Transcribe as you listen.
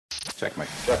Checkmate.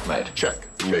 Checkmate.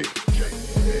 Checkmate.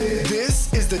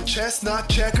 This is the Chestnut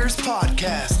Checkers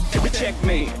podcast.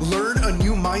 Checkmate. Learn a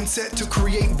new mindset to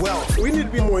create wealth. We need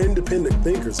to be more independent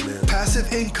thinkers, man.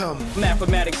 Passive income.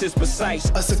 Mathematics is precise.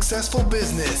 A successful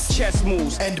business. Chess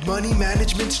moves. And money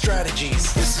management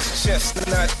strategies. This is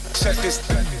Chestnut Checkers.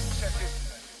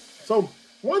 So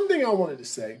one thing I wanted to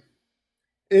say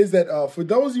is that for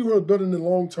those of you who are building the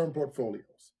long-term portfolios,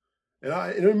 and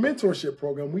in a mentorship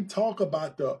program, we talk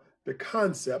about the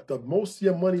concept of most of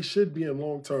your money should be in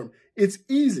long-term. It's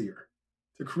easier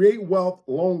to create wealth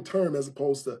long-term as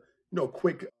opposed to,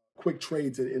 quick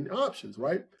trades and options,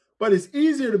 right? But it's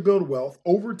easier to build wealth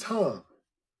over time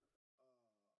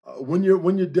when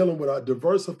you're dealing with a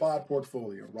diversified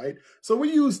portfolio, right? So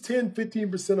we use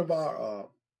 10-15% of our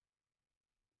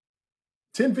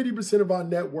 10-50% of our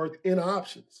net worth in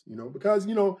options, because,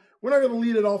 we're not going to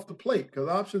lead it off the plate because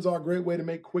options are a great way to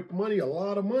make quick money, a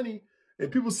lot of money. And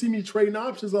people see me trading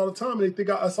options all the time and they think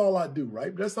that's all I do,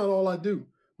 right? But that's not all I do.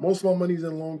 Most of my money is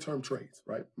in long-term trades,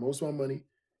 right? Most of my money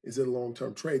is in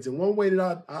long-term trades. And one way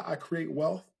that I create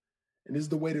wealth, and this is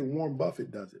the way that Warren Buffett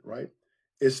does it, right?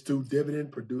 Is through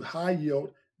high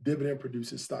yield dividend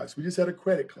producing stocks. We just had a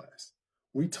credit class.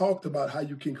 We talked about how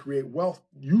you can create wealth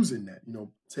using that,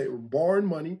 borrowing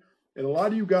money. And a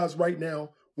lot of you guys right now,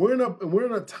 we're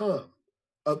in a time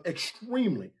of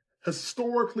extremely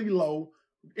historically low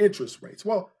interest rates.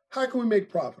 Well, how can we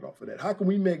make profit off of that? How can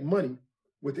we make money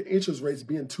with the interest rates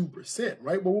being 2%,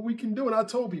 right? Well, what we can do, and I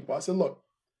told people, I said, look,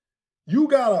 you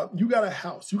got a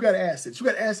house, you got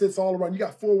assets all around, you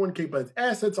got 401k plans,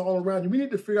 assets all around you. We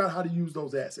need to figure out how to use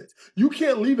those assets. You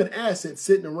can't leave an asset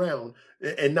sitting around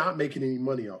and not making any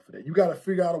money off of that. You got to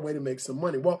figure out a way to make some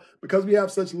money. Well, because we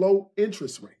have such low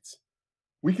interest rates,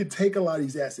 we could take a lot of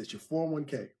these assets, your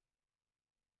 401k,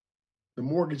 the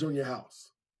mortgage on your house,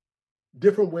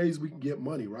 different ways we can get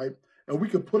money, right? And we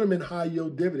could put them in high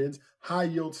yield dividends, high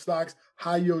yield stocks,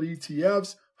 high yield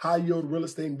ETFs, high yield real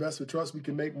estate investment trusts. We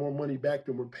can make more money back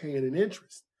than we're paying in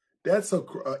interest. That's a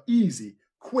easy,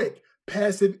 quick,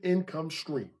 passive income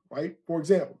stream, right? For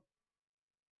example,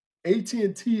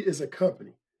 AT&T is a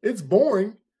company. It's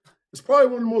boring. It's probably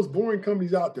one of the most boring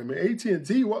companies out there, man.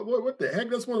 AT&T, what the heck?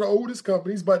 That's one of the oldest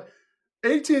companies, but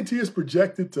AT&T is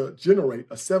projected to generate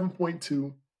a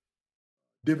 7.2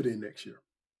 dividend next year,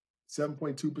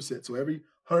 7.2%. So every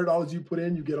 $100 you put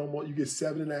in, you get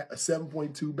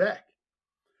 7.2 back,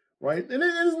 right? And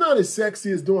it's not as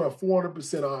sexy as doing a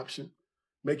 400% option,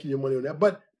 making your money on that,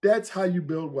 but that's how you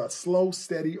build wealth, slow,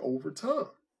 steady over time.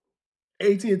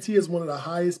 AT&T is one of the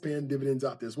highest paying dividends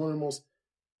out there. It's one of the most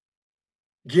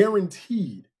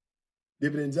guaranteed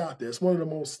dividends out there. It's one of the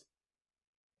most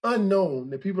unknown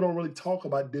that people don't really talk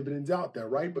about dividends out there,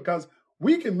 right? Because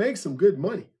we can make some good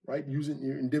money, right, using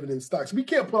in dividend stocks. We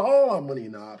can't put all our money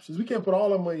in the options. We can't put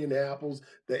all our money in the Apples,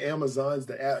 the Amazons,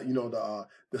 the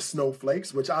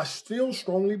Snowflakes, which I still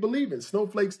strongly believe in.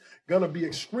 Snowflake's gonna be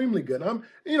extremely good. Back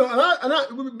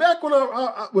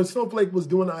when Snowflake was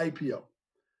doing the IPO,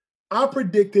 I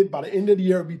predicted by the end of the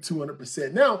year it'd be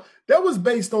 200%. Now, that was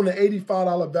based on the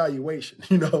 $85 valuation,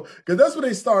 because that's what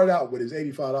they started out with, is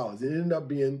 $85. It ended up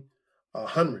being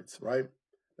hundreds, right?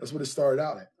 That's what it started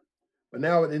out at. But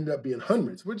now it ended up being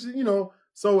hundreds, which,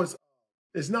 so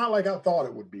it's not like I thought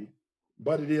it would be,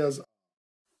 but it is.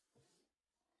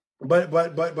 But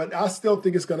I still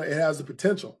think it has the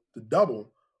potential to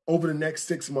double over the next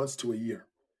 6 months to a year,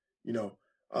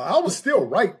 I was still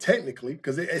right technically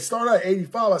because it started at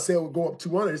 85. I said it would go up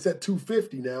 200. It's at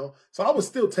 250 now, so I was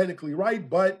still technically right.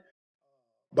 But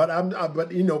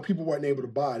people weren't able to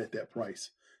buy it at that price.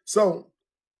 So,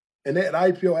 and that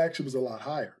IPO actually was a lot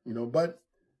higher, But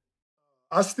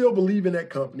I still believe in that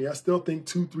company. I still think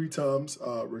 2-3 times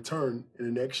return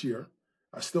in the next year.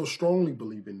 I still strongly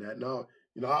believe in that. Now,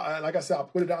 like I said, I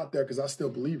put it out there because I still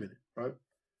believe in it, right?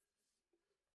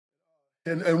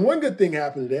 And one good thing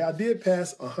happened today. I did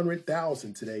pass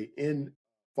 100,000 today in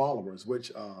followers,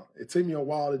 which it took me a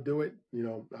while to do it.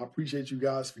 I appreciate you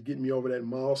guys for getting me over that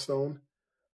milestone.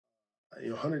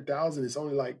 100,000 is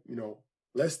only like,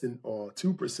 less than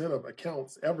 2% of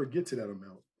accounts ever get to that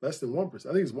amount. Less than 1%.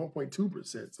 I think it's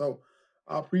 1.2%. So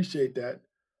I appreciate that.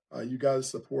 You guys'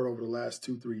 support over the last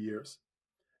 2-3 years.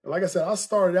 And like I said, I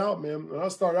started out, man. When I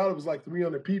started out, it was like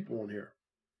 300 people on here.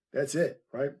 That's it,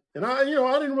 right? And I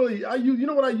didn't really,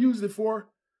 what I used it for?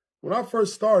 When I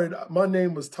first started, my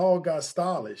name was Tall Guy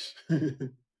Stylish.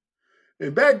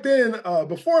 And back then,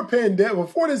 before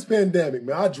this pandemic,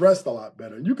 man, I dressed a lot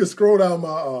better. You can scroll down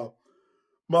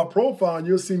my profile and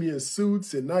you'll see me in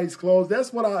suits and nice clothes.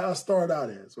 That's what I started out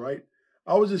as, right?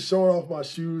 I was just showing off my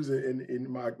shoes and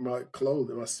my clothes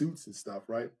and my suits and stuff,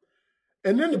 right?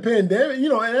 And then the pandemic,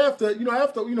 and after,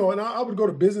 and I would go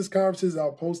to business conferences,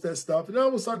 I'll post that stuff, and I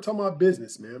would start talking about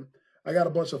business, man. I got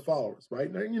a bunch of followers, right?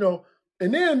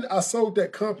 And then I sold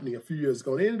that company a few years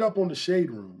ago. And it ended up on the Shade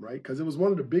Room, right? Because it was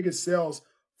one of the biggest sales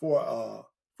for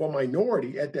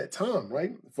minority at that time,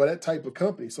 right? For that type of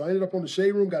company. So I ended up on the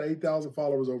Shade Room, got 8,000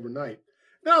 followers overnight.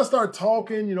 Then I started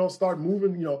talking, start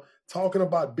moving, talking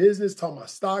about business, talking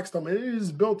about stocks, and it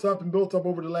just built up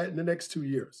over the next 2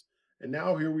 years. And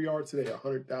now here we are today,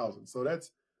 100,000. So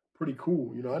that's pretty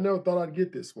cool. I never thought I'd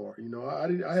get this far. I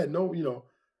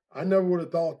never would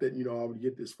have thought that, I would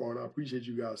get this far, and I appreciate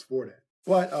you guys for that.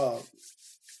 But,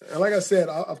 and like I said,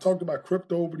 I've talked about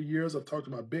crypto over the years. I've talked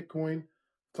about Bitcoin,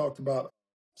 talked about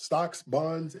stocks,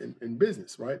 bonds, and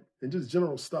business, right? And just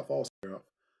general stuff also.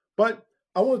 But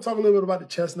I want to talk a little bit about the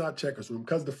Chestnut Checkers Room,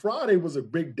 because the Friday was a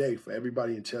big day for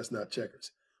everybody in Chestnut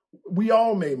Checkers. We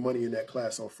all made money in that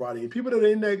class on Friday. And people that are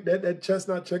in that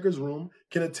Chestnut Checkers Room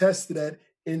can attest to that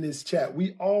in this chat.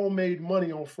 We all made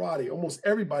money on Friday. Almost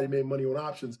everybody made money on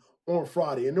options on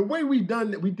Friday. And the way we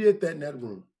did that in that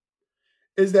room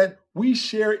is that we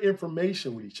share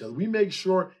information with each other. We make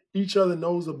sure each other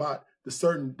knows about the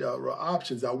certain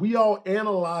options. Now, we all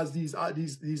analyze these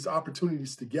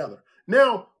opportunities together.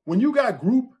 Now, when you got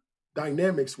group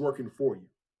dynamics working for you,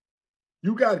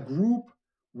 you got group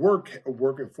work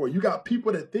working for you. You got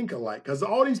people that think alike, because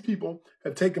all these people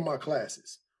have taken my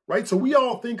classes, right? So we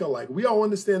all think alike. We all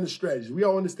understand the strategies. We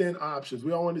all understand options.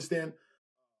 We all understand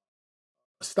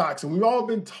stocks, and we've all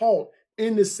been taught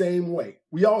in the same way.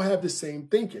 We all have the same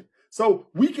thinking. So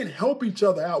we can help each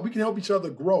other out. We can help each other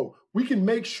grow. We can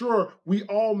make sure we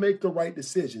all make the right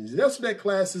decisions. That's what that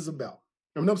class is about.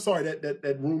 I'm sorry,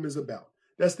 that room is about.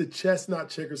 That's the Chestnut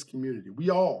Checkers community. We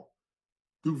all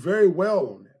do very well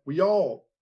on that. We all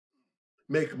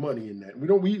make money in that.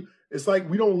 It's like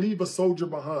we don't leave a soldier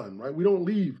behind, right? We don't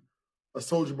leave a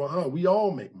soldier behind. We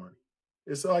all make money.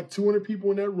 It's like 200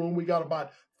 people in that room. We got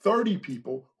about 30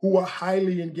 people who are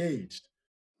highly engaged.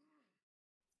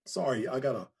 Sorry,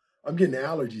 I'm getting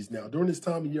allergies now. During this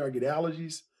time of year, I get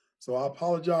allergies, so I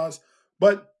apologize.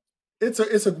 But it's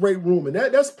a great room, and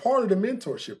that's part of the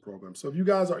mentorship program. So if you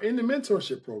guys are in the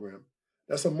mentorship program,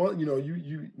 that's a month.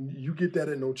 You get that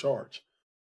at no charge.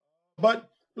 But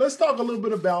let's talk a little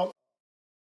bit about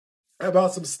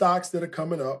some stocks that are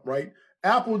coming up, right?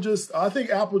 I think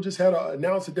Apple just had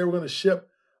announced that they were going to ship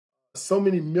so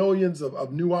many millions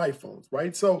of new iPhones,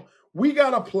 right? So we got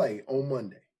to play on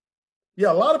Monday.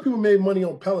 Yeah, a lot of people made money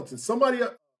on Peloton. Somebody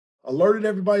alerted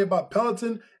everybody about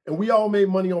Peloton, and we all made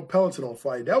money on Peloton on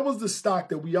Friday. That was the stock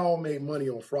that we all made money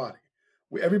on Friday.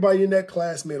 Everybody in that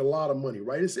class made a lot of money,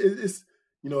 right? It's it's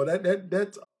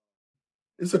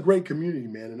a great community,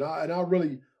 man, and I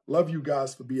really love you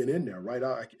guys for being in there, right?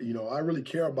 I really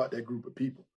care about that group of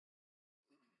people.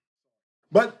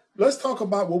 But let's talk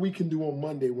about what we can do on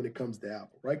Monday when it comes to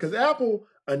Apple, right? Because Apple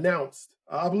announced,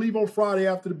 I believe on Friday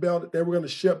after the bell, that they were going to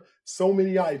ship so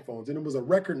many iPhones, and it was a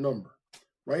record number,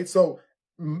 right? So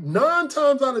 9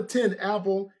 times out of 10,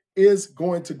 Apple is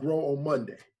going to grow on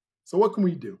Monday. So what can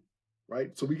we do,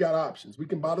 right? So we got options. We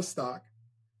can buy the stock,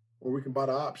 or we can buy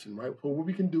the option, right? So what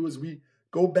we can do is we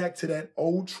go back to that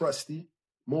old trusty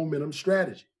momentum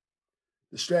strategy.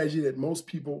 The strategy that most of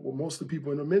the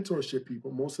people in the mentorship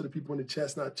people, most of the people in the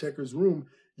Chestnut Checkers Room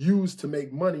use to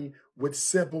make money with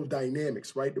simple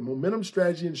dynamics, right? The momentum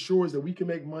strategy ensures that we can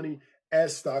make money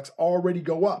as stocks already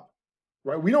go up,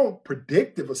 right? We don't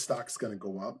predict if a stock's going to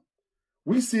go up.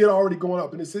 We see it already going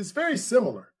up. And it's very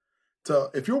similar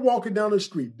to if you're walking down the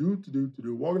street,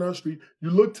 walking down the street, you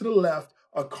look to the left,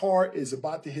 a car is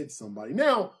about to hit somebody.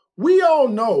 Now, we all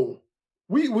know,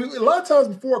 we a lot of times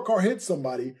before a car hits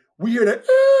somebody, we hear that,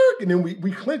 and then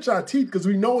we clench our teeth because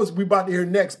we know we about to hear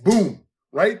next, boom,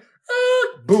 right?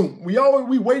 Boom. We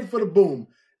wait for the boom.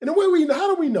 And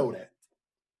how do we know that?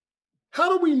 How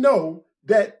do we know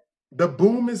that the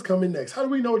boom is coming next? How do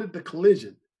we know that the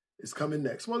collision is coming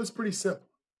next? Well, it's pretty simple.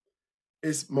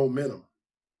 It's momentum.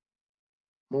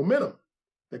 Momentum.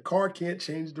 The car can't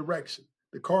change direction.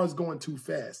 The car is going too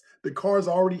fast. The car is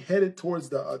already headed towards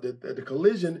the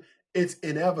collision. It's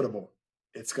inevitable.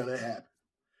 It's going to happen.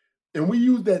 And we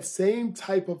use that same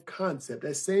type of concept,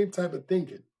 that same type of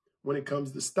thinking when it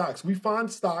comes to stocks. We find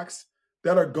stocks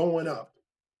that are going up.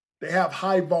 They have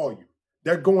high volume.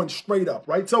 They're going straight up,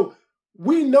 right? So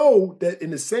we know that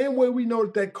in the same way we know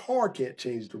that car can't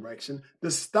change direction, the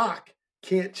stock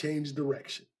can't change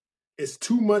direction. It's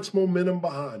too much momentum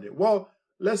behind it. Well,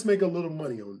 let's make a little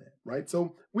money on that, right?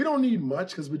 So we don't need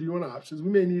much because we're doing options. We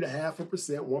may need 0.5%,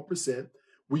 1%.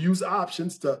 We use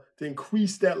options to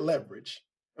increase that leverage.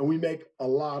 And we make a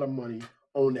lot of money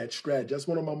on that strategy. That's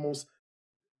one of my most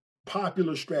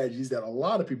popular strategies that a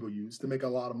lot of people use to make a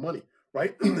lot of money,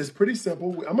 right? It's pretty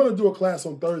simple. I'm going to do a class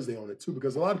on Thursday on it too,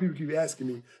 because a lot of people keep asking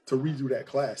me to redo that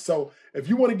class. So if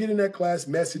you want to get in that class,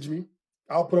 message me.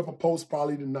 I'll put up a post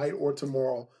probably tonight or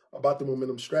tomorrow about the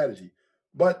momentum strategy.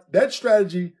 But that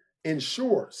strategy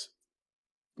ensures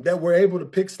that we're able to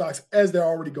pick stocks as they're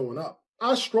already going up.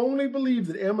 I strongly believe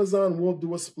that Amazon will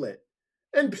do a split.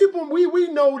 And people, we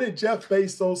know that Jeff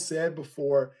Bezos said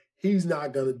before he's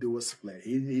not going to do a split.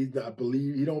 He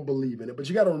don't believe in it. But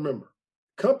you got to remember,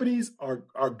 companies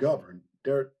are governed.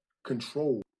 They're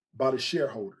controlled by the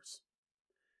shareholders.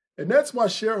 And that's why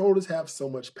shareholders have so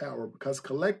much power, because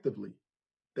collectively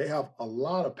they have a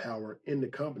lot of power in the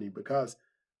company, because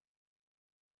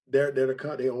they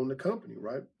own the company,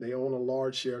 right? They own a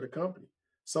large share of the company.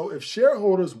 So if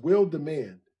shareholders will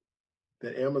demand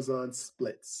that Amazon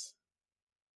splits,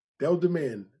 they'll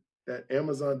demand that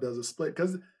Amazon does a split.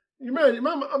 Because imagine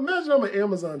I'm an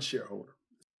Amazon shareholder.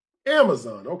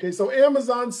 Amazon, okay, so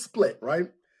Amazon split,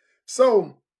 right?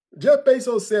 So Jeff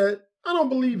Bezos said, I don't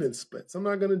believe in splits. I'm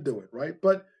not going to do it, right?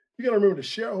 But you got to remember, the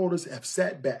shareholders have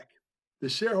sat back. The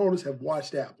shareholders have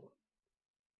watched Apple.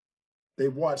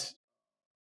 They've watched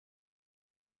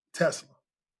Tesla.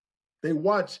 They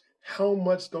watch how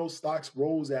much those stocks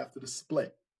rose after the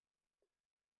split.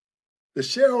 The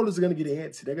shareholders are going to get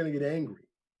antsy. They're going to get angry.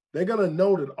 They're going to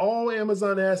know that all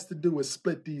Amazon has to do is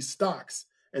split these stocks,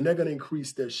 and they're going to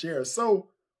increase their shares. So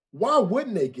why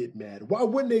wouldn't they get mad? Why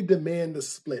wouldn't they demand the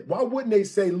split? Why wouldn't they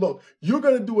say, look, you're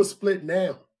going to do a split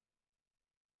now?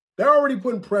 They're already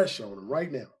putting pressure on them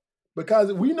right now,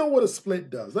 because we know what a split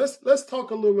does. Let's talk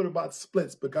a little bit about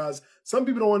splits, because some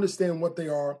people don't understand what they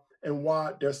are and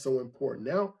why they're so important.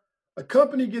 Now, a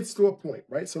company gets to a point,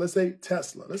 right? So let's say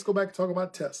Tesla. Let's go back and talk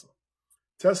about Tesla.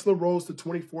 Tesla rose to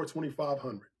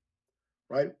 2,500,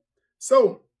 right?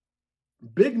 So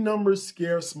big numbers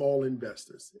scare small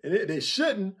investors. And they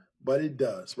shouldn't, but it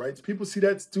does, right? So people see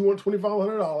that's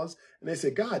 $2,500 and they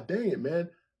say, God dang it, man,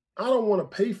 I don't want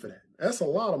to pay for that. That's a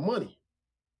lot of money.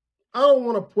 I don't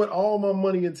want to put all my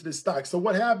money into this stock. So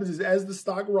what happens is, as the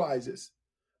stock rises,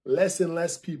 less and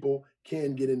less people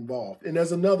can get involved. And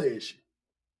there's another issue.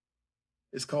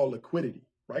 It's called liquidity,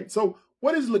 right? So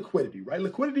what is liquidity, right?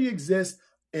 Liquidity exists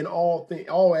in all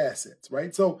assets,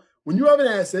 right? So when you have an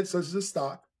asset such as a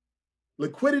stock,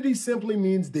 liquidity simply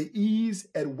means the ease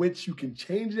at which you can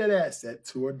change that asset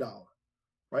to a dollar,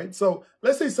 right? So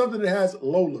let's say something that has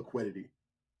low liquidity,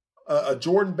 a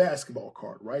Jordan basketball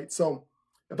card, right? So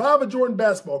if I have a Jordan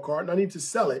basketball card and I need to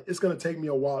sell it, it's going to take me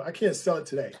a while. I can't sell it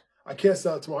today. I can't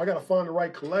sell it tomorrow. I got to find the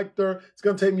right collector. It's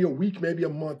going to take me a week, maybe a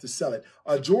month to sell it.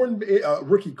 A Jordan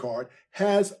rookie card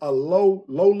has a low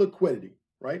liquidity,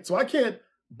 right? So I can't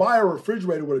buy a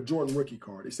refrigerator with a Jordan rookie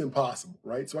card. It's impossible,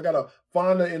 right? So I got to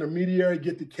find an intermediary,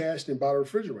 get the cash, and buy the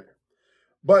refrigerator.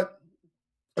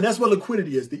 And that's what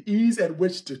liquidity is, the ease at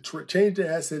which to change the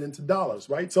asset into dollars,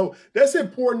 right? So that's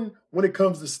important when it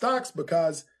comes to stocks,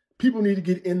 because people need to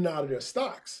get in and out of their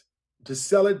stocks to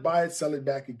sell it, buy it, sell it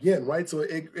back again, right? So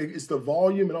it's the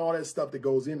volume and all that stuff that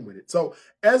goes in with it. So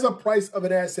as a price of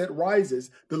an asset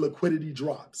rises, the liquidity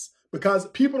drops, because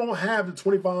people don't have the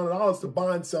 $2,500 to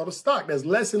buy and sell the stock. There's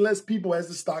less and less people as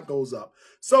the stock goes up.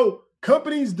 So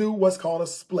companies do what's called a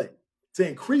split to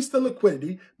increase the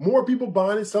liquidity. More people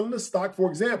buying and selling the stock. For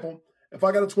example, if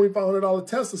I got a $2,500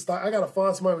 Tesla stock, I got to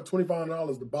find somebody with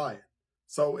 $2,500 to buy it.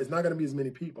 So it's not going to be as many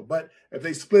people. But if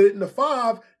they split it into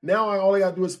 5, now all I got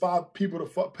to do is 5 people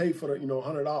to pay for the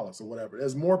 $100 or whatever.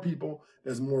 There's more people,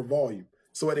 there's more volume.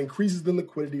 So it increases the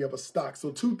liquidity of a stock.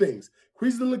 So 2 things.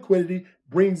 Increases the liquidity,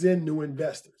 brings in new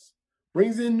investors.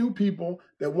 Brings in new people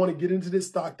that want to get into this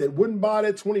stock that wouldn't buy it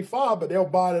at 25, but they'll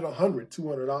buy it at $100,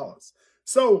 $200.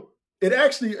 So it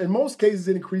actually, in most cases,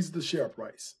 it increases the share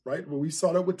price, right? Well, we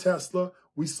saw that with Tesla.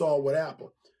 We saw it with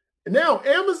Apple. And now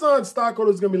Amazon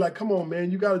stockholders are going to be like, come on, man,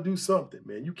 you got to do something,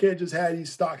 man. You can't just have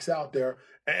these stocks out there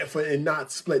and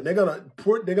not split. They're going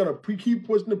to keep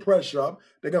pushing the pressure up.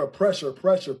 They're going to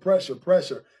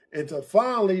pressure until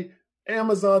finally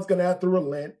Amazon's going to have to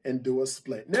relent and do a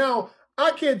split. Now, I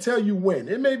can't tell you when.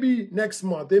 It may be next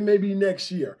month. It may be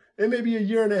next year. It may be a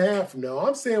year and a half from now.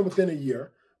 I'm saying within a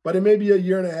year, but it may be a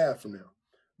year and a half from now.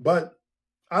 But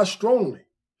I strongly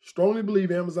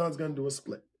believe Amazon's going to do a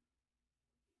split.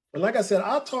 And like I said,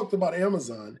 I talked about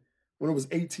Amazon when it was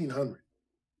 1,800.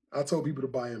 I told people to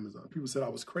buy Amazon. People said I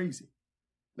was crazy.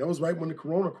 That was right when the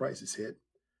Corona crisis hit.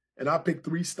 And I picked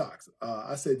 3 stocks.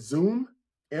 I said Zoom,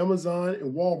 Amazon,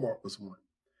 and Walmart was one.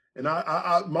 And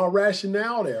my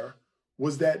rationale there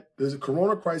was that the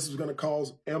Corona crisis was going to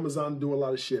cause Amazon to do a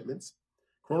lot of shipments.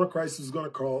 Corona crisis was going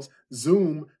to cause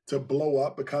Zoom to blow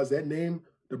up, because that name,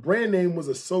 the brand name was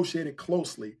associated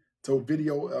closely to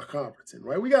video conferencing,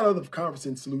 right? We got other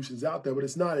conferencing solutions out there, but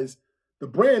it's not as, the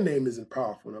brand name isn't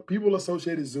powerful enough. People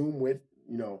associated Zoom with,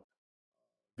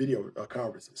 video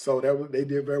conferencing. So they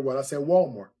did very well. I said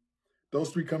Walmart. Those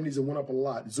three companies that went up a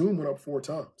lot. Zoom went up 4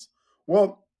 times.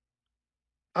 Well,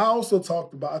 I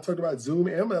talked about Zoom,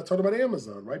 I talked about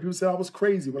Amazon, right? People said I was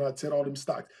crazy when I said all them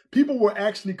stocks. People were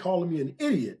actually calling me an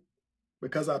idiot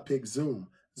because I picked Zoom.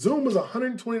 Zoom was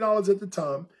 $120 at the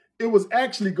time. It was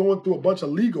actually going through a bunch of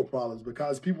legal problems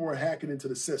because people were hacking into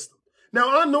the system.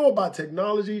 Now, I know about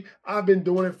technology. I've been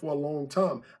doing it for a long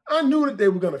time. I knew that they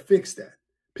were going to fix that.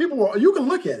 You can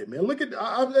look at it, man.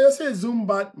 I said Zoom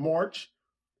by March,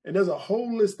 and there's a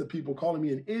whole list of people calling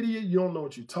me an idiot. You don't know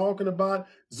what you're talking about.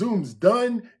 Zoom's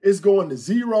done. It's going to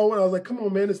zero. And I was like, come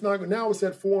on, man. It's not. Now it's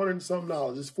at $400 and something.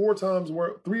 It's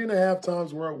 3.5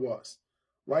 times where it was,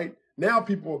 right? Now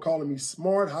people are calling me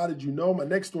smart. How did you know? My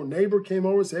next door neighbor came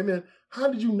over and said, hey, man, how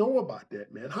did you know about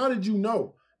that, man? How did you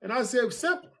know? And I said,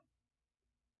 simple.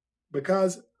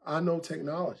 Because I know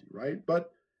technology, right?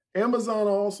 But Amazon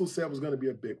also said was going to be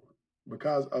a big one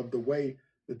because of the way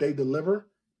that they deliver.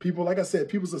 People, like I said,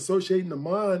 people's associating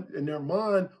in their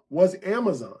mind was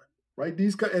Amazon, right?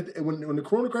 When the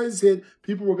Corona crisis hit,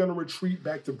 people were going to retreat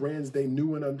back to brands they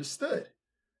knew and understood.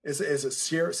 It's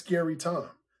a scary time.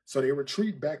 So they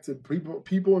retreat back to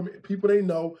people they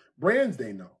know, brands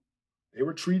they know. They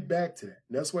retreat back to that.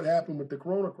 And that's what happened with the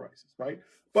Corona crisis, right?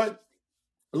 But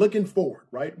looking forward,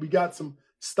 right? We got some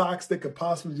stocks that could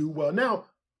possibly do well. Now,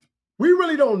 we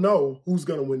really don't know who's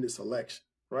going to win this election,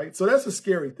 right? So that's a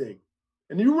scary thing.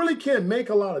 And you really can't make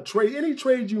a lot of trade. Any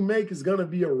trade you make is going to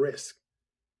be a risk.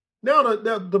 Now,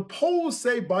 the polls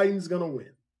say Biden's going to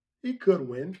win. He could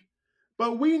win.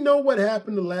 But we know what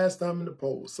happened the last time in the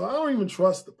polls. So I don't even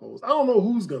trust the polls. I don't know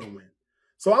who's going to win.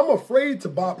 So I'm afraid to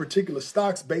buy particular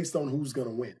stocks based on who's going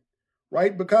to win,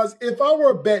 right? Because if I were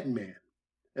a betting man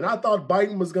and I thought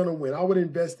Biden was going to win, I would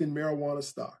invest in marijuana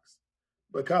stocks.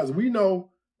 Because we know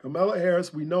Kamala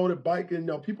Harris, we know that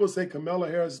Biden, people say Kamala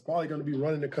Harris is probably going to be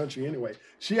running the country anyway.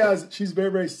 She's very,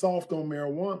 very soft on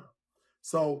marijuana.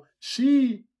 So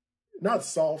not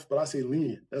soft, but I say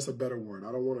lenient. That's a better word.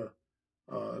 I don't want to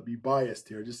be biased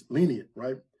here, just lenient,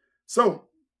 right? So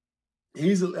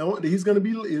we're going to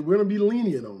be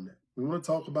lenient on that. We want to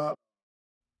talk about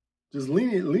just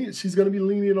lenient. She's going to be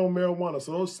lenient on marijuana.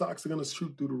 So those stocks are going to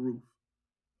shoot through the roof.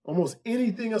 Almost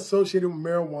anything associated with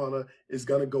marijuana is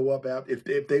going to go up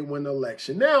if they win the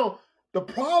election. Now, the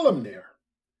problem there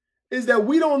is that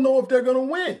we don't know if they're going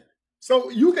to win.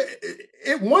 So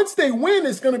once they win,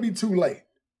 it's going to be too late.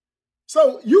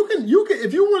 So you can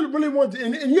if you really want to,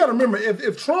 and you got to remember,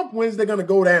 if Trump wins, they're going to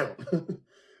go down.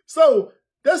 So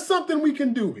that's something we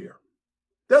can do here.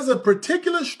 There's a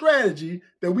particular strategy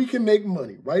that we can make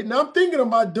money, right? Now, I'm thinking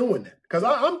about doing that because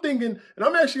I'm thinking, and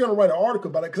I'm actually going to write an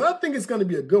article about it because I think it's going to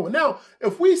be a good one. Now,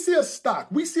 if we see a stock,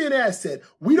 we see an asset,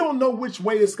 we don't know which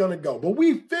way it's going to go, but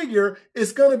we figure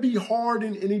it's going to be hard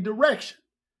in any direction.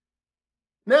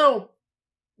 Now,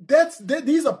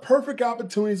 these are perfect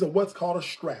opportunities of what's called a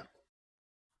straddle.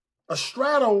 A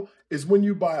straddle is when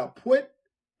you buy a put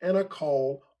and a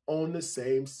call on the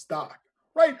same stock,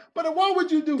 right? But why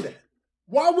would you do that?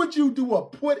 Why would you do a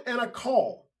put and a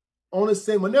call on the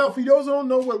same one? Now, for those who don't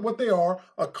know what they are,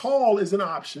 a call is an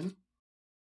option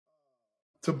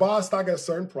to buy a stock at a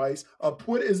certain price. A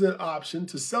put is an option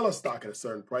to sell a stock at a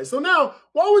certain price. So now,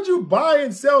 why would you buy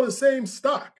and sell the same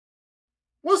stock?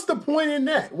 What's the point in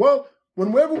that? Well,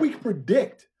 whenever we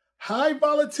predict high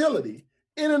volatility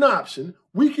in an option,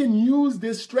 we can use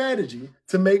this strategy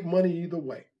to make money either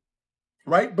way.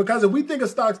 Right? Because if we think a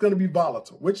stock's going to be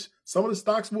volatile, which some of the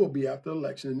stocks will be after the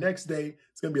election, the next day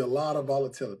it's going to be a lot of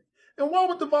volatility. And why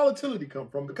would the volatility come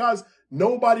from? Because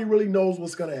nobody really knows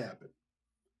what's going to happen.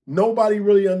 Nobody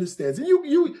really understands.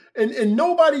 And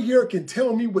nobody here can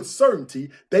tell me with certainty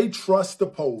they trust the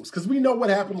polls because we know what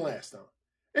happened last time.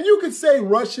 And you could say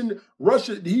Russia,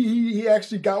 he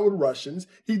actually got with Russians.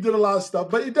 He did a lot of stuff,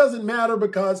 but it doesn't matter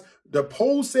because the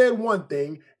poll said one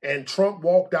thing and Trump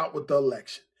walked out with the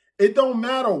election. It don't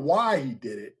matter why he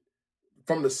did it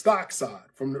from the stock side,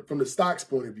 from the stock's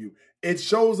point of view. It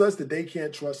shows us that they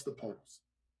can't trust the polls.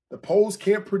 The polls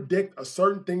can't predict a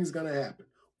certain thing is going to happen.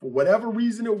 For whatever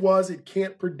reason it was, it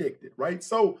can't predict it, right?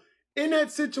 So in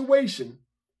that situation,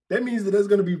 that means that there's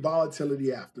going to be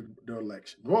volatility after the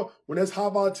election. Well, when there's high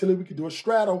volatility, we can do a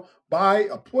straddle, buy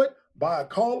a put, buy a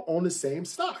call on the same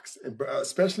stocks,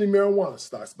 especially marijuana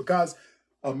stocks, because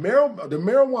the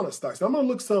marijuana stocks. I'm going to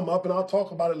look some up and I'll talk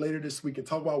about it later this week and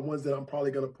talk about ones that I'm probably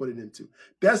going to put it into.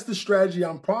 That's the strategy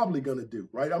I'm probably going to do,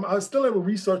 right? I still haven't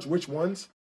researched which ones.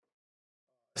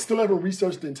 I still haven't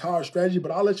researched the entire strategy,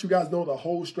 but I'll let you guys know the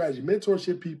whole strategy.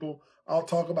 Mentorship people, I'll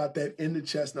talk about that in the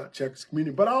Chestnut Checkers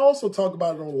community, but I'll also talk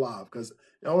about it on live because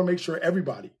I want to make sure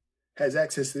everybody has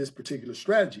access to this particular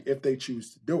strategy if they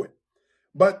choose to do it.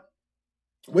 But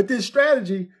with this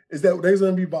strategy is that there's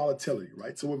going to be volatility,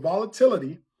 right? So with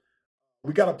volatility,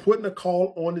 we got to put in a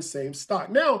call on the same stock.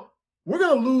 Now, we're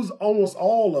going to lose almost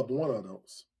all of one of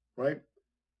those, right?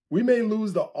 We may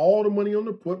lose all the money on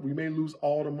the put. We may lose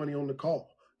all the money on the call.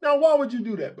 Now, why would you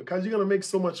do that? Because you're going to make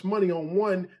so much money on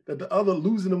one that the other,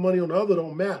 losing the money on the other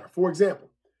don't matter. For example,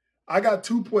 I got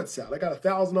 2 puts out. I got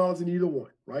 $1,000 in either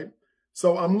one, right?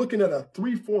 So I'm looking at a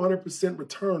 300-400%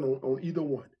 return on either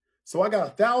one. So I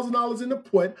got $1,000 in the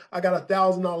put. I got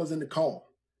 $1,000 in the call.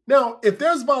 Now, if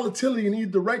there's volatility in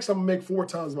either direction, I'm going to make 4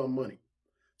 times my money.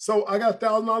 So I got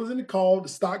 $1,000 in the call. The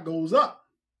stock goes up.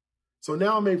 So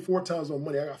now I made 4 times my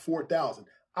money. I got 4,000.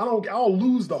 I'll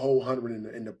lose the whole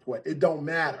 100 in the put. It don't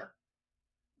matter.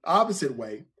 Opposite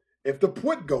way, if the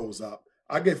put goes up,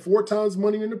 I get 4 times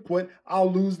money in the put.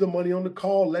 I'll lose the money on the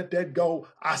call. Let that go.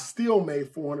 I still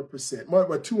made 400%,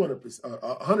 but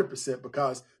 200%, 100%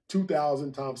 because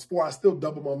 2,000 times 4. I still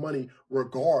double my money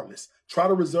regardless. Try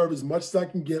to reserve as much as I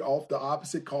can get off the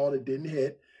opposite call that didn't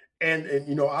hit, and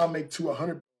you know I'll make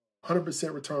 100%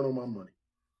 return on my money,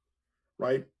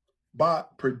 right? By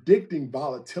predicting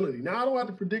volatility. Now I don't have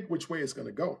to predict which way it's going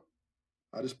to go.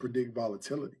 I just predict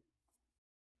volatility.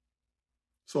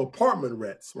 So apartment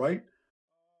rents, right?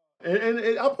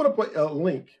 And I put up a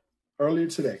link earlier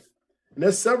today. And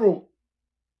there's several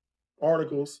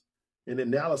articles and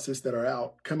analysis that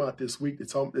are come out this week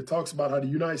that talks about how the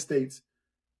United States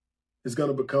is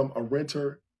going to become a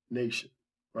renter nation,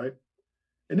 right?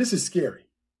 And this is scary.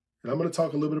 And I'm going to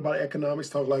talk a little bit about economics,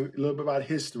 talk a little bit about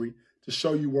history to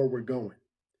show you where we're going,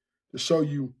 to show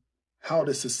you how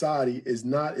the society is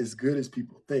not as good as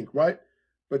people think, right?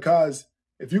 Because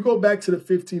if you go back to the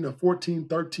 15 or 14,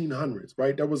 1300s,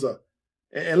 right, there was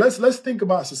and let's think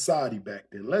about society back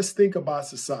then. Let's think about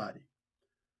society.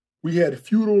 We had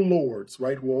feudal lords,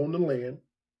 right, who owned the land.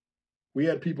 We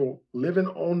had people living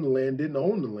on the land, didn't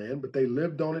own the land, but they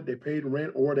lived on it, they paid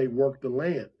rent, or they worked the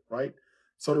land, right?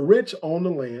 So the rich owned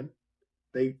the land.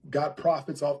 They got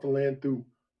profits off the land through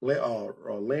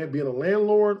land being a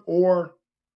landlord or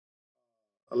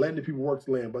letting the people work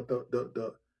the land. But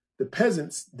the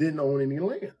peasants didn't own any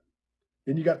land.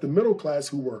 Then you got the middle class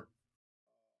who were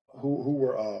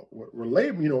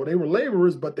labor, they were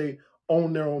laborers, but they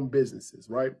owned their own businesses,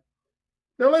 right?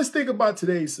 Now let's think about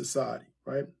today's society,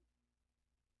 right?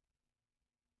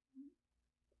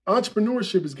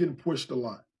 Entrepreneurship is getting pushed a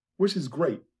lot, which is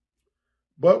great.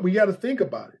 But we got to think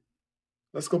about it.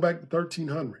 Let's go back to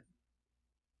 1300.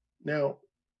 Now,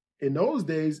 in those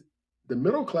days, the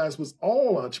middle class was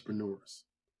all entrepreneurs.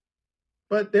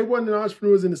 But they weren't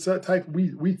entrepreneurs in the type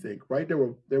we think, right? They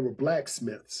were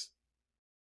blacksmiths,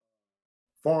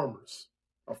 farmers.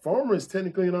 A farmer is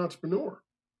technically an entrepreneur.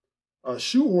 A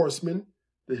shoe horseman,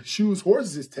 the shoes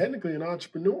horses, is technically an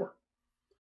entrepreneur.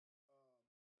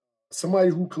 Somebody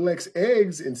who collects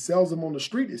eggs and sells them on the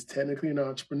street is technically an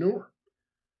entrepreneur.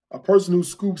 A person who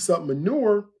scoops up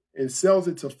manure and sells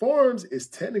it to farms is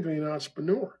technically an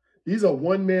entrepreneur. These are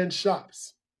one-man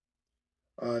shops.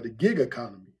 The gig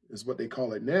economy is what they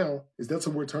call it now. That's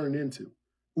what we're turning into.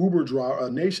 A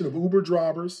nation of Uber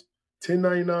drivers,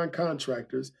 1099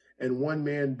 contractors, and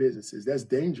one-man businesses. That's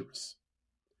dangerous.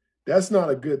 That's not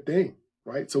a good thing,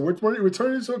 right? So we're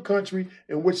turning into a country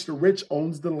in which the rich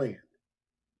owns the land.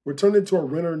 We're turning into a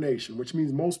renter nation, which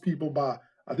means most people by,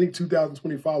 I think,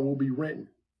 2025 will be renting.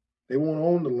 They won't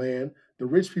own the land. The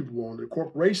rich people will own it. The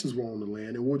corporations will own the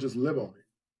land, and we'll just live on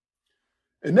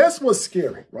it. And that's what's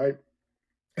scary, right?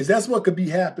 Is that's what could be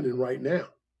happening right now.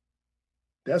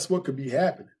 That's what could be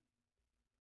happening.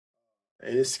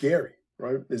 And it's scary,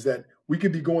 right? Is that we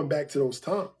could be going back to those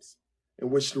times in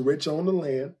which the rich own the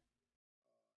land.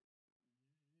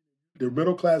 The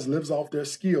middle class lives off their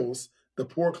skills. The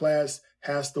poor class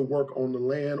has to work on the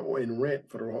land or in rent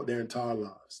for their entire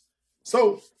lives.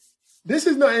 So this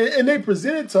is not, and they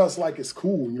present it to us like it's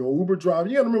cool. Uber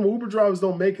drivers, you got to remember, Uber drivers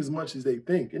don't make as much as they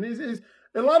think. And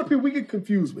and a lot of people, we get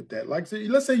confused with that. Like,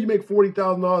 let's say you make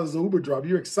 $40,000 as an Uber driver.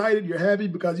 You're excited, you're happy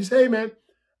because you say, hey, man,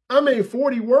 I made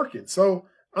 40 working. So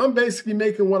I'm basically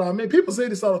making what I made. People say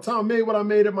this all the time, I made what I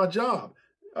made at my job.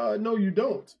 No, you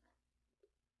don't.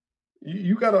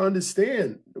 You got to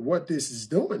understand what this is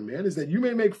doing, man, is that you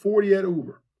may make 40 at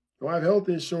Uber. You don't have health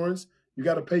insurance. You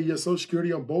got to pay your Social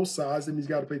Security on both sides. That means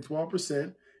you got to pay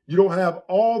 12%. You don't have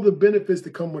all the benefits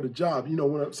that come with a job.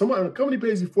 When a company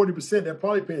pays you 40%, they're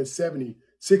probably paying 60,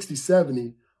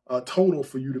 70 total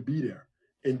for you to be there.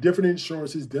 in different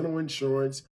insurances, dental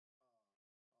insurance,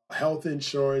 health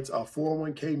insurance,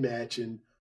 401k matching,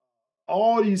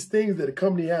 all these things that a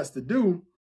company has to do,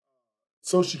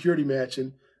 Social Security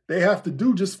matching, they have to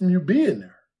do just from you being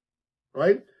there,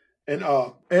 right? And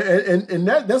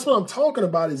that's what I'm talking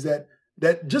about is that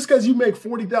just because you make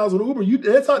 40,000 Uber,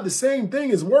 that's not the same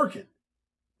thing as working,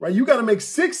 right? You got to make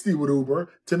 60 with Uber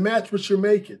to match what you're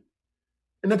making.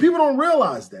 And the people don't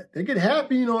realize that. They get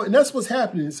happy, and that's what's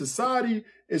happening. Society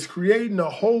is creating a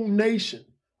whole nation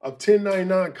of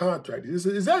 1099 contractors.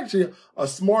 It's actually a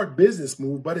smart business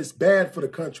move, but it's bad for the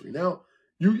country. Now,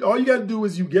 all you got to do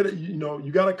is you got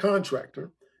a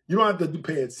contractor. You don't have to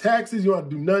pay his taxes. You don't have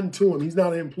to do nothing to him. He's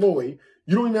not an employee.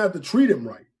 You don't even have to treat him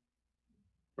right.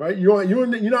 Right? You're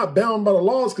not bound by the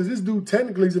laws because this dude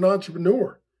technically is an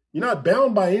entrepreneur. You're not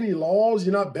bound by any laws.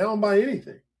 You're not bound by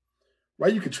anything.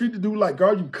 Right? You can treat the dude like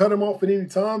God. You can cut him off at any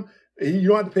time. You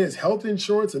don't have to pay his health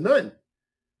insurance or nothing.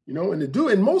 And the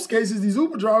dude, in most cases, these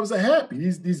Uber drivers are happy.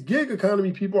 These gig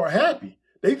economy people are happy.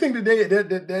 They think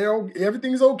that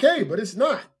everything's okay, but it's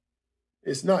not.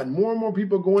 It's not. More and more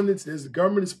people are going into this. The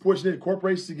government is pushing it.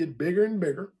 Corporations to get bigger and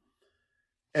bigger.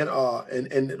 And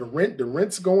the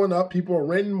rent's going up. People are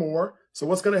renting more. So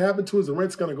what's going to happen too is the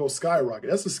rent's going to go skyrocket.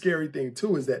 That's a scary thing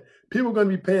too, is that people are going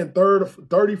to be paying 30,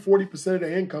 40% of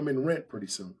their income in rent pretty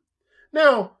soon.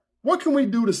 Now, what can we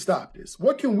do to stop this?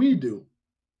 What can we do?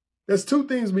 There's two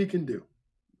things we can do,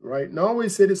 right? And I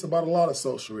always say this about a lot of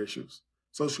social issues,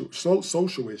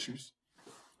 social issues,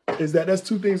 is that there's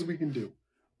two things we can do.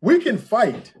 We can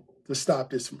fight to stop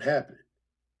this from happening.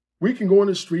 We can go in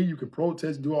the street, you can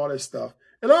protest, do all that stuff.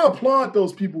 And I applaud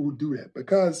those people who do that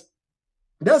because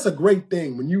that's a great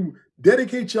thing when you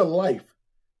dedicate your life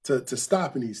to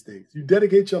stopping these things. You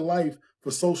dedicate your life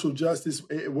for social justice,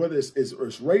 whether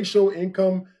it's racial,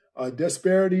 income,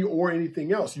 disparity, or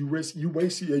anything else. You risk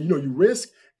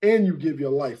and you give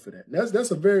your life for that. And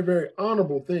that's a very, very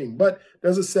honorable thing. But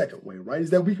there's a second way, right?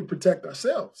 Is that we can protect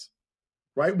ourselves,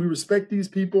 right? We respect these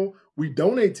people. We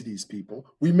donate to these people.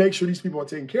 We make sure these people are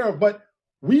taken care of. But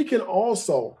we can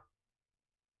also,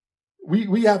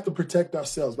 we have to protect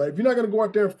ourselves, right? If you're not going to go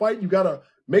out there and fight, you got to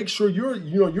make sure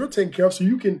you're taken care of so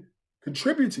you can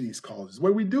contribute to these causes. The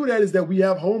way we do that is that we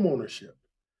have home ownership.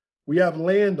 We have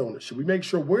land ownership. We make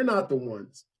sure we're not the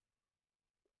ones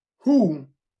who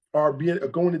are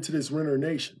going into this renter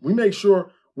nation. We make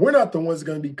sure we're not the ones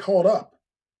going to be caught up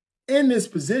in this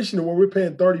position where we're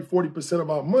paying 30, 40% of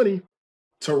our money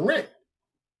to rent.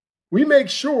 We make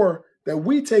sure that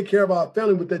we take care of our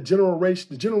family with that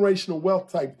generational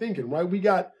wealth type thinking, right? We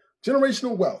got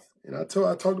generational wealth. And I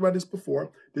talked about this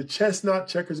before, the chestnut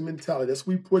checkers mentality. That's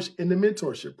what we push in the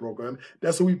mentorship program.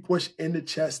 That's what we push in the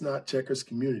chestnut checkers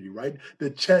community, right? The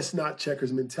chestnut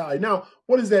checkers mentality. Now,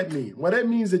 what does that mean? Well, that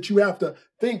means that you have to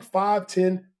think 5,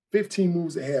 10, 15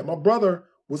 moves ahead. My brother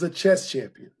was a chess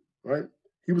champion, right?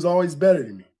 He was always better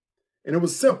than me. And it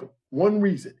was simple. One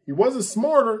reason. He wasn't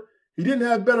smarter. He didn't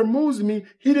have better moves than me.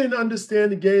 He didn't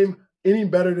understand the game any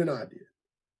better than I did.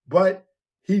 But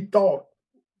he thought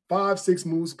 5, 6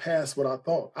 moves past what I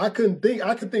thought. I could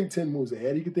think 10 moves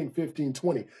ahead. He could think 15,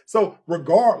 20. So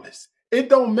regardless, it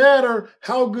don't matter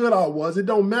how good I was. It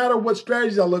don't matter what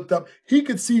strategies I looked up. He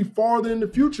could see farther in the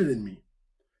future than me.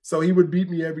 So he would beat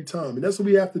me every time. And that's what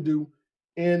we have to do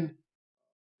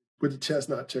with the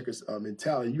chestnut checkers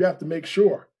mentality. You have to make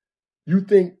sure you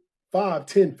think 5,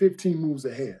 10, 15 moves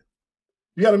ahead.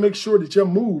 You got to make sure that your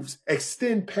moves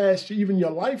extend past even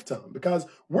your lifetime because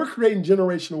we're creating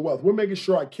generational wealth. We're making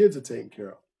sure our kids are taken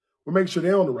care of. We're making sure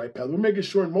they're on the right path. We're making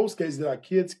sure in most cases that our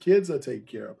kids are taken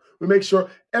care of. We make sure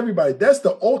everybody, that's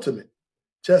the ultimate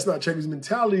chestnut checkers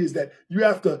mentality, is that you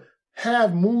have to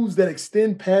have moves that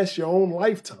extend past your own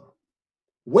lifetime.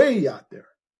 Way out there.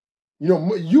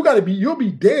 You'll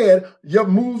be dead. Your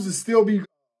moves will still be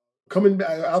coming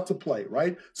back out to play,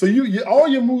 right? So all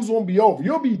your moves won't be over.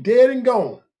 You'll be dead and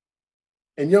gone.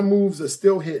 And your moves are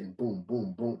still hitting. Boom,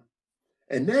 boom, boom.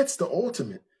 And that's the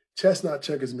ultimate chestnut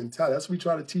checkers mentality. That's what we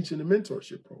try to teach in the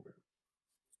mentorship program.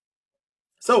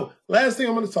 So last thing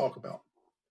I'm going to talk about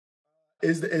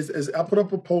is I put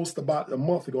up a post about a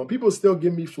month ago, and people are still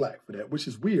giving me flack for that, which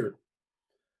is weird.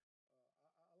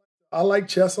 I like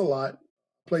chess a lot.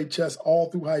 Played chess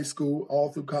all through high school, all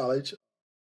through college.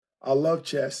 I love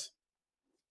chess.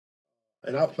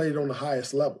 And I played it on the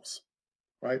highest levels,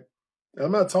 right? And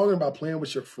I'm not talking about playing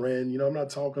with your friend. I'm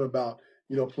not talking about,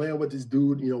 playing with this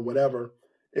dude, whatever.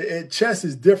 Chess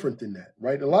is different than that,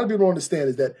 right? A lot of people don't understand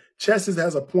is that chess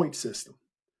has a point system,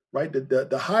 right?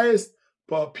 The highest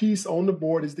piece on the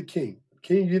board is the king.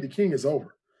 The king is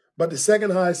over. But the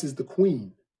second highest is the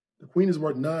queen. The queen is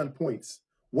worth 9 points,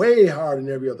 way higher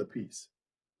than every other piece.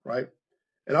 right?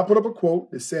 And I put up a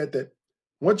quote that said that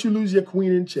once you lose your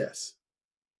queen in chess,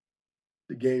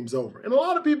 the game's over. And a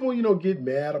lot of people, get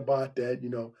mad about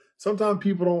that. Sometimes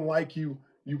people don't like you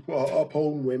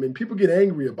upholding women. People get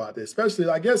angry about that, especially,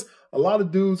 I guess, a lot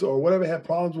of dudes or whatever have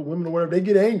problems with women or whatever, they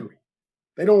get angry.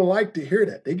 They don't like to hear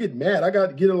that. They get mad. I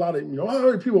get a lot of, I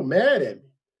heard people mad at me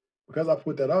because I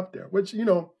put that up there, which,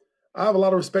 I have a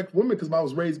lot of respect for women because I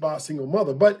was raised by a single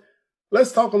mother. But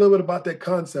let's talk a little bit about that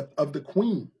concept of the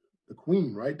queen,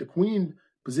 right? The queen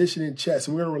position in chess,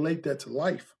 and we're going to relate that to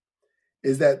life,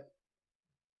 is that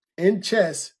in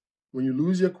chess, when you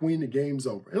lose your queen, the game's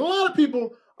over. And a lot of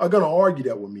people are going to argue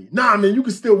that with me. Nah, man, you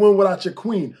can still win without your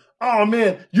queen. Oh,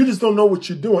 man, you just don't know what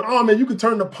you're doing. Oh, man, you can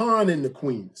turn the pawn into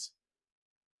queens.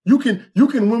 You can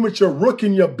win with your rook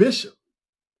and your bishop.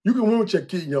 You can win with your,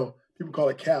 people call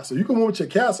it castle. You can win with your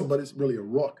castle, but it's really a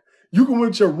rook. You can win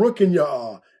with your rook and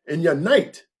your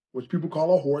knight, which people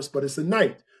call a horse, but it's a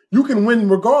knight. You can win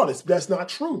regardless. That's not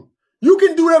true. You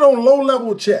can do that on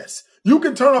low-level chess. You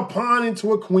can turn a pawn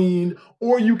into a queen,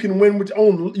 or you can win with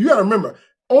you got to remember,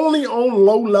 only on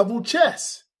low-level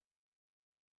chess.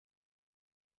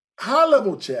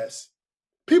 High-level chess,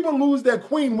 people lose their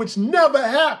queen, which never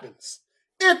happens.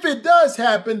 If it does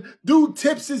happen, dude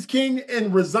tips his king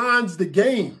and resigns the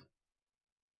game.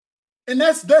 And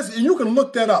that's and you can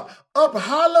look that up. Up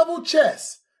high-level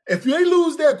chess, if they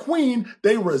lose their queen,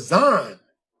 they resign.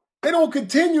 They don't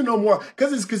continue no more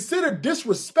because it's considered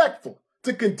disrespectful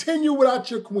to continue without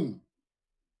your queen.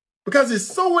 Because it's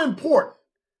so important.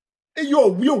 And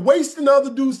you're wasting the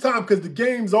other dude's time because the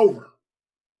game's over.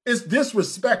 It's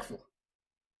disrespectful,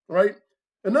 right?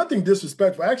 And nothing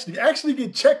disrespectful. Actually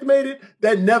get checkmated,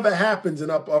 that never happens in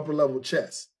upper level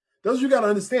chess. Those you got to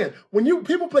understand. When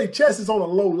people play chess, it's on a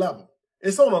low level.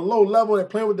 It's on a low level. They're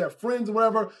playing with their friends or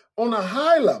whatever. On the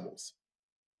high levels,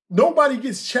 nobody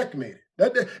gets checkmated.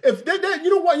 You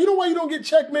know why you don't get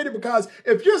checkmated? Because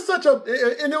if you're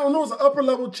on those upper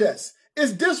level chess,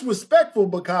 it's disrespectful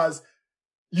because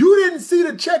you didn't see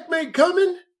the checkmate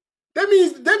coming. That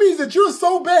means that you're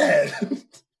so bad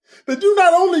that you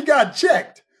not only got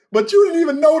checked, but you didn't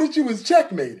even know that you was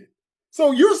checkmated.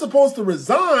 So you're supposed to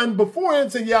resign beforehand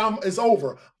and say, yeah, it's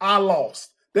over. I lost.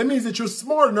 That means that you're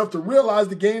smart enough to realize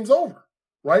the game's over,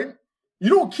 right? You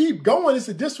don't keep going. It's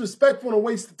a disrespectful and a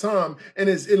waste of time. And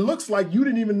it looks like you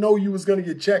didn't even know you was going to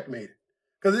get checkmated.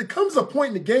 Because it comes a point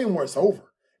in the game where it's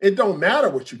over. It don't matter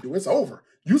what you do. It's over.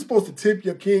 You're supposed to tip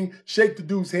your king, shake the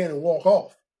dude's hand, and walk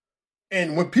off.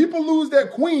 And when people lose their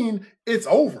queen, it's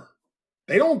over.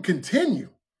 They don't continue.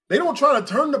 They don't try to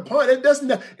turn the pawn.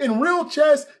 In real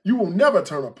chess, you will never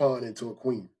turn a pawn into a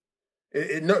queen.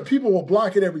 People will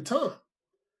block it every time.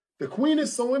 The queen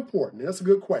is so important. That's a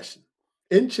good question.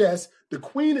 In chess, the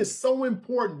queen is so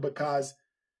important because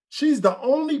she's the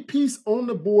only piece on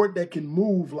the board that can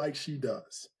move like she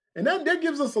does. And that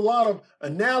gives us a lot of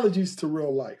analogies to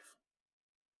real life.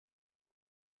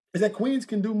 Is that queens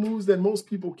can do moves that most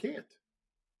people can't.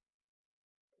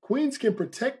 Queens can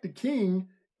protect the king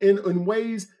in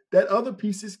ways that other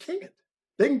pieces can't.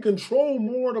 They can control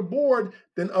more of the board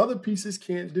than other pieces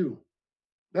can't do.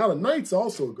 Now, the knight's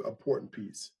also an important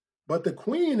piece, but the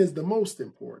queen is the most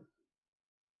important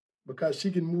because she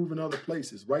can move in other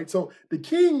places, right? So the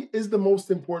king is the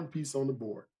most important piece on the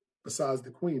board besides the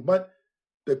queen, but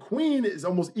the queen is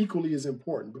almost equally as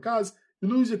important because you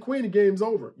lose your queen, the game's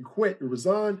over. You quit, you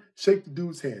resign, shake the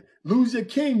dude's hand. Lose your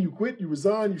king, you quit, you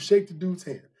resign, you shake the dude's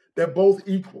hand. They're both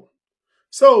equal.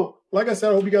 So, like I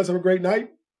said, I hope you guys have a great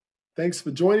night. Thanks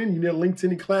for joining. You need a link to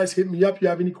any class, hit me up. If you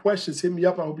have any questions, hit me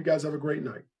up. I hope you guys have a great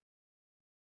night.